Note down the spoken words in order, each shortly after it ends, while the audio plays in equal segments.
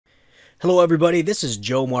Hello everybody, this is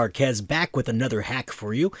Joe Marquez back with another hack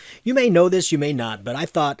for you. You may know this, you may not, but I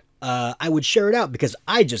thought I would share it out because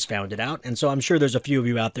I just found it out, and so I'm sure there's a few of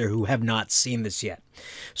you out there who have not seen this yet.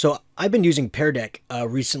 So I've been using Peardeck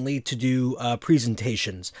recently to do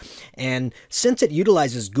presentations, and since it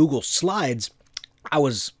utilizes Google Slides, I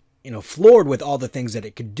was floored with all the things that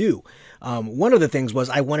it could do. One of the things was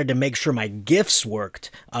I wanted to make sure my GIFs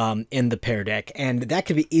worked in the Peardeck, and that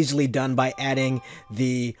could be easily done by adding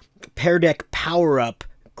the Peardeck PowerUp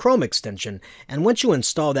Chrome extension. And once you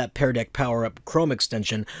install that Peardeck PowerUp Chrome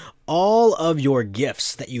extension, all of your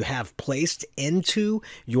GIFs that you have placed into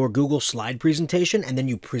your Google Slide presentation and then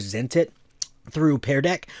you present it through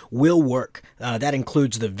Peardeck will work. That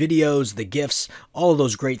includes the videos, the GIFs, all of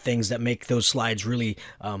those great things that make those slides really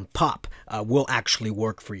pop will actually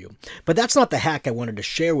work for you. But that's not the hack I wanted to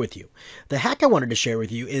share with you. The hack I wanted to share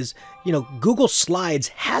with you is, Google Slides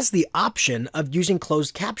has the option of using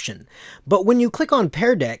closed caption. But when you click on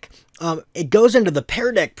Peardeck, it goes into the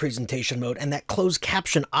Peardeck presentation mode and that closed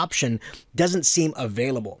caption option doesn't seem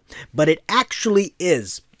available. But it actually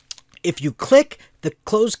is. If you click the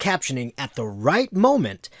closed captioning at the right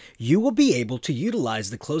moment, you will be able to utilize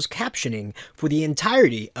the closed captioning for the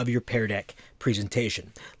entirety of your Peardeck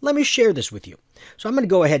presentation. Let me share this with you. So I'm going to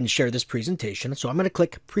go ahead and share this presentation. So I'm going to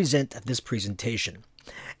click Present this presentation.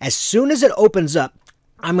 As soon as it opens up,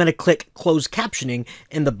 I'm going to click closed captioning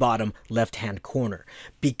in the bottom left-hand corner.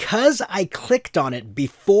 Because I clicked on it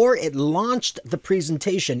before it launched the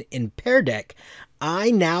presentation in Peardeck, I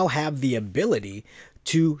now have the ability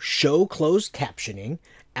to show closed captioning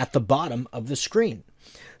at the bottom of the screen.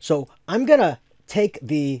 So I'm going to take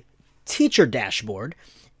the teacher dashboard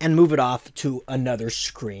and move it off to another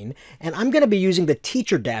screen. And I'm going to be using the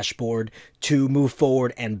teacher dashboard to move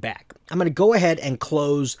forward and back. I'm going to go ahead and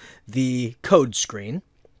close the code screen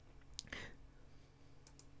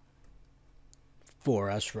for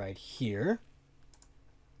us right here.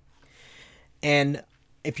 And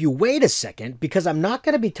if you wait a second, because I'm not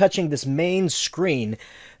going to be touching this main screen,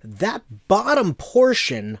 that bottom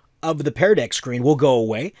portion of the Peardeck screen will go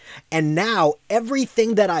away. And now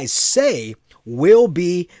everything that I say will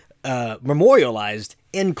be memorialized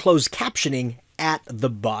in closed captioning at the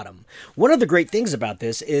bottom. One of the great things about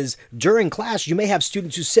this is during class, you may have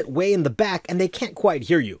students who sit way in the back and they can't quite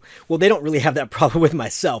hear you. Well, they don't really have that problem with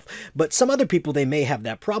myself, but some other people, they may have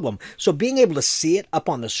that problem. So being able to see it up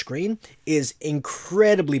on the screen is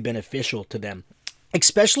incredibly beneficial to them.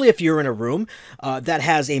 Especially if you're in a room that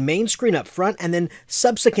has a main screen up front and then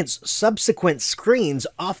subsequent screens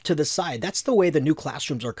off to the side. That's the way the new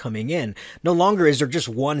classrooms are coming in. No longer is there just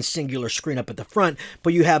one singular screen up at the front,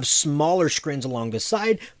 but you have smaller screens along the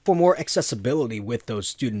side for more accessibility with those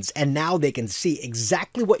students. And now they can see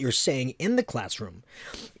exactly what you're saying in the classroom.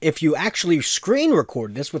 If you actually screen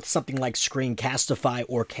record this with something like Screencastify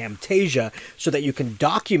or Camtasia so that you can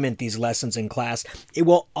document these lessons in class, it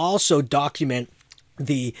will also document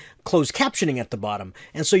the closed captioning at the bottom,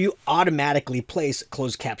 and so you automatically place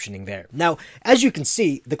closed captioning there. Now, as you can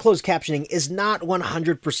see, the closed captioning is not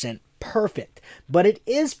 100% perfect, but it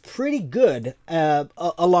is pretty good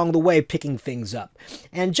along the way picking things up.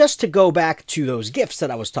 And just to go back to those GIFs that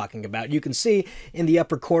I was talking about, you can see in the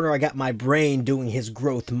upper corner I got my brain doing his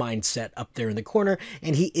growth mindset up there in the corner,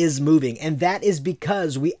 and he is moving, and that is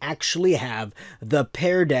because we actually have the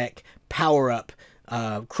Peardeck PowerUp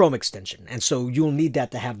Chrome extension. And so you'll need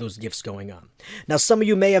that to have those GIFs going on. Now, some of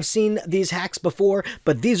you may have seen these hacks before,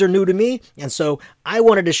 but these are new to me. And so I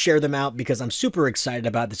wanted to share them out because I'm super excited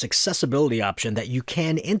about this accessibility option that you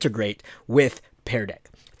can integrate with Peardeck.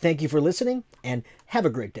 Thank you for listening and have a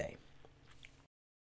great day.